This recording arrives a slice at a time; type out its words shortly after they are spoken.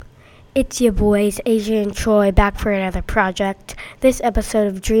It's your boys, Asia and Troy, back for another project. This episode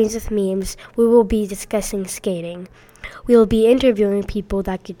of Dreams with Memes, we will be discussing skating. We will be interviewing people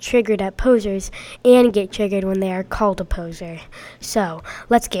that get triggered at posers and get triggered when they are called a poser. So,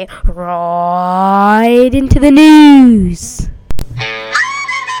 let's get right into the news.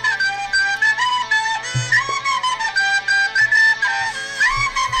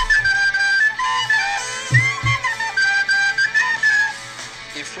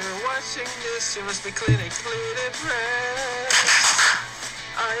 If you're watching this, you must be clinically depressed.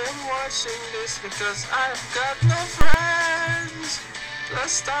 I am watching this because I've got no friends.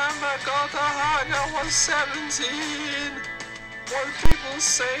 Last time I got a hug, I was 17. What people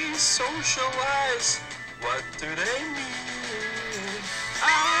say socialize, what do they mean?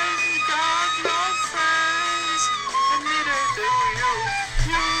 I've got no friends, and neither do you.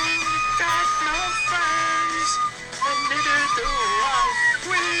 You've got no friends, and neither do I.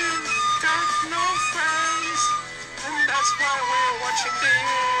 We've got no friends, and that's why we're watching this.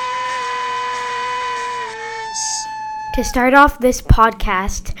 To start off this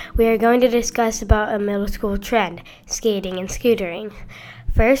podcast, we are going to discuss about a middle school trend, skating and scootering.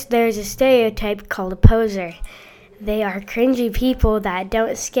 First, there's a stereotype called a poser. They are cringy people that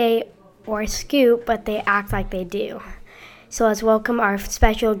don't skate or scoot, but they act like they do. So let's welcome our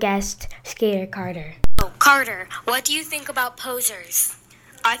special guest, Skater Carter. Carter, what do you think about posers?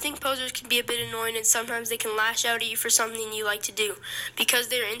 I think posers can be a bit annoying, and sometimes they can lash out at you for something you like to do because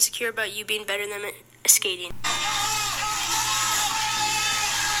they're insecure about you being better than them at skating.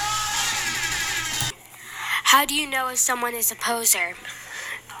 How do you know if someone is a poser?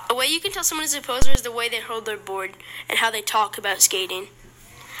 A way you can tell someone is a poser is the way they hold their board and how they talk about skating.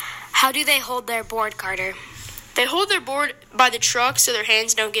 How do they hold their board, Carter? They hold their board by the truck so their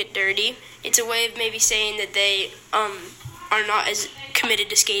hands don't get dirty. It's a way of maybe saying that they are not as committed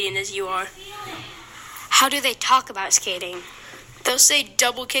to skating as you are. How do they talk about skating? They'll say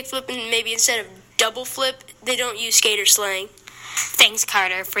double kickflip, and maybe instead of double flip, they don't use skater slang. Thanks,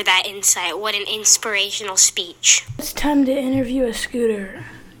 Carter, for that insight. What an inspirational speech. It's time to interview a scooter.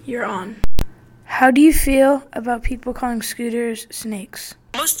 You're on. How do you feel about people calling scooters snakes?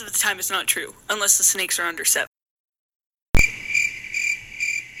 Most of the time it's not true, unless the snakes are under 7.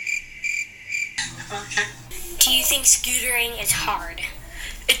 Do you think scootering is hard?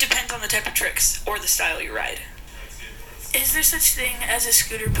 It depends on the type of tricks, or the style you ride. Is there such thing as a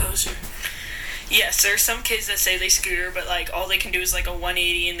scooter poser? Yes, there are some kids that say they scooter, but all they can do is a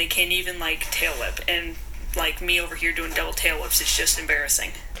 180 and they can't even tail whip. And me over here doing double tail whips, it's just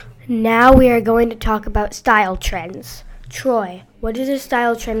embarrassing. Now we are going to talk about style trends. Troy, what is a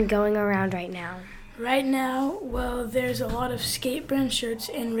style trend going around right now? Right now, there's a lot of skate brand shirts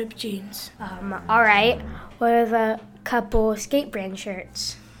and ripped jeans. Alright, what are the couple skate brand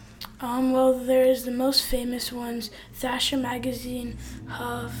shirts? There's the most famous ones, Thrasher Magazine,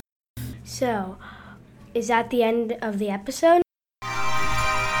 Huff. So, is that the end of the episode?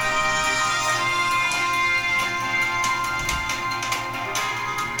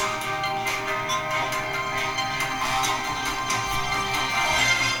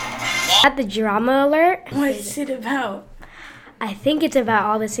 At the drama alert? What's it about? I think it's about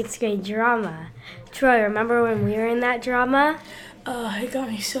all the 6th grade drama. Troy, remember when we were in that drama? It got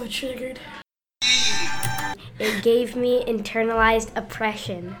me so triggered. It gave me internalized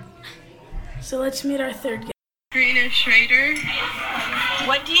oppression. So let's meet our third guest. Karina Schrader.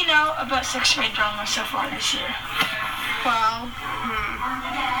 What do you know about 6th grade drama so far this year? Well,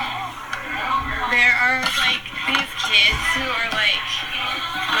 there are these kids who are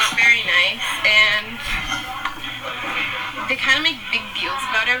not very nice, and they kind of make big deals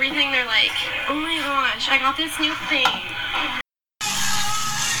about everything. They're like, oh my gosh, I got this new thing.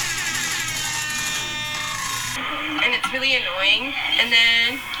 And it's really annoying. And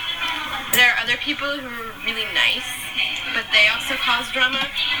then there are other people who are really nice, but they also cause drama.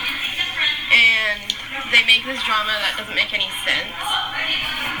 And they make this drama that doesn't make any sense.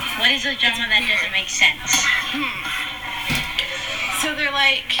 What is a drama that doesn't make sense? So they're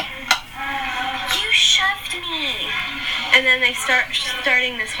like, you shoved me. And then they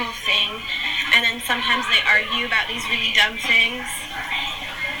starting this whole thing. And then sometimes they argue about these really dumb things.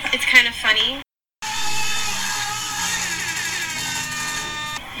 It's kind of funny.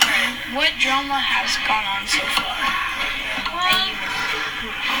 What drama has gone on so far?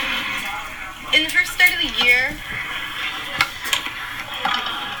 In the first start of the year,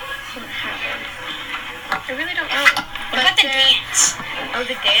 I really don't know. What about the dance? Oh,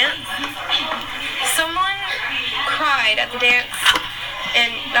 the dance? Someone cried at the dance,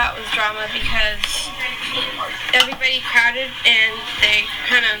 and that was drama because everybody crowded and they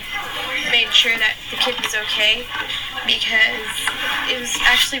kind of made sure that the kid was okay because it was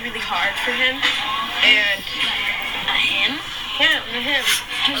actually really hard for him. And Him? yeah, him.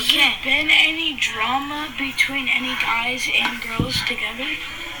 Has there been any drama between any guys and girls together?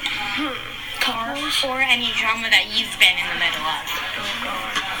 Couples? Or any drama that you've been in the middle of? Oh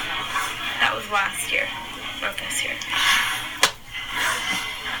God, that was last year, not this year.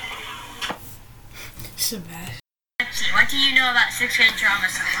 Sebastian. What do you know about 6th grade drama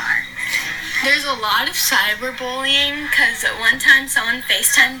so far? There's a lot of cyberbullying because one time someone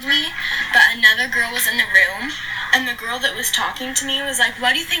FaceTimed me, but another girl was in the room, and the girl that was talking to me was like,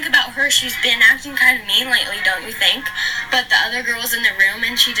 "What do you think about her? She's been acting kind of mean lately, don't you think?" But the other girl was in the room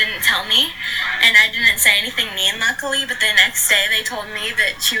and she didn't tell me, and I didn't say anything mean luckily, but the next day they told me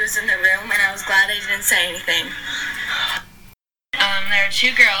that she was in the room, and I was glad I didn't say anything. There are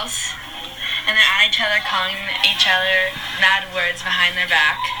two girls, and they're at each other, calling each other bad words behind their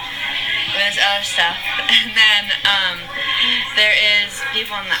back. There's other stuff. And then there is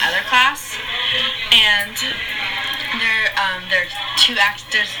people in the other class, and there's two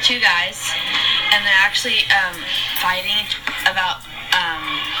guys, and they're actually fighting about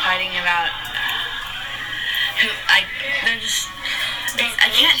who they're just I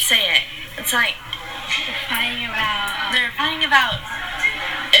can't say it. It's like they're fighting about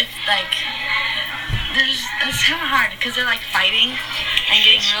if like it's kind of hard because they're like fighting and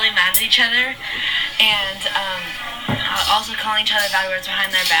getting really mad at each other, and also calling each other bad words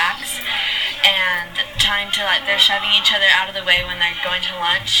behind their backs, and trying to they're shoving each other out of the way when they're going to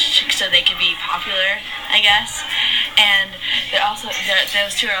lunch so they could be popular, I guess. And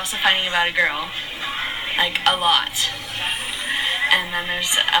those two are also fighting about a girl, like a lot. And then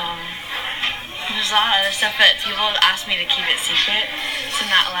there's a lot of other stuff, but people have asked me to keep it secret, so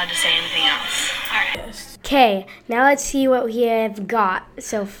I'm not allowed to say anything else. Okay, now let's see what we have got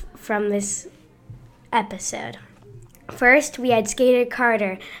from this episode. First, we had Skater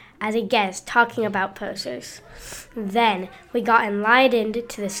Carter as a guest talking about posters. Then, we got enlightened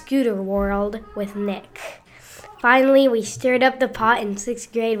to the scooter world with Nick. Finally, we stirred up the pot in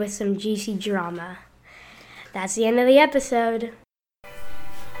 6th grade with some juicy drama. That's the end of the episode.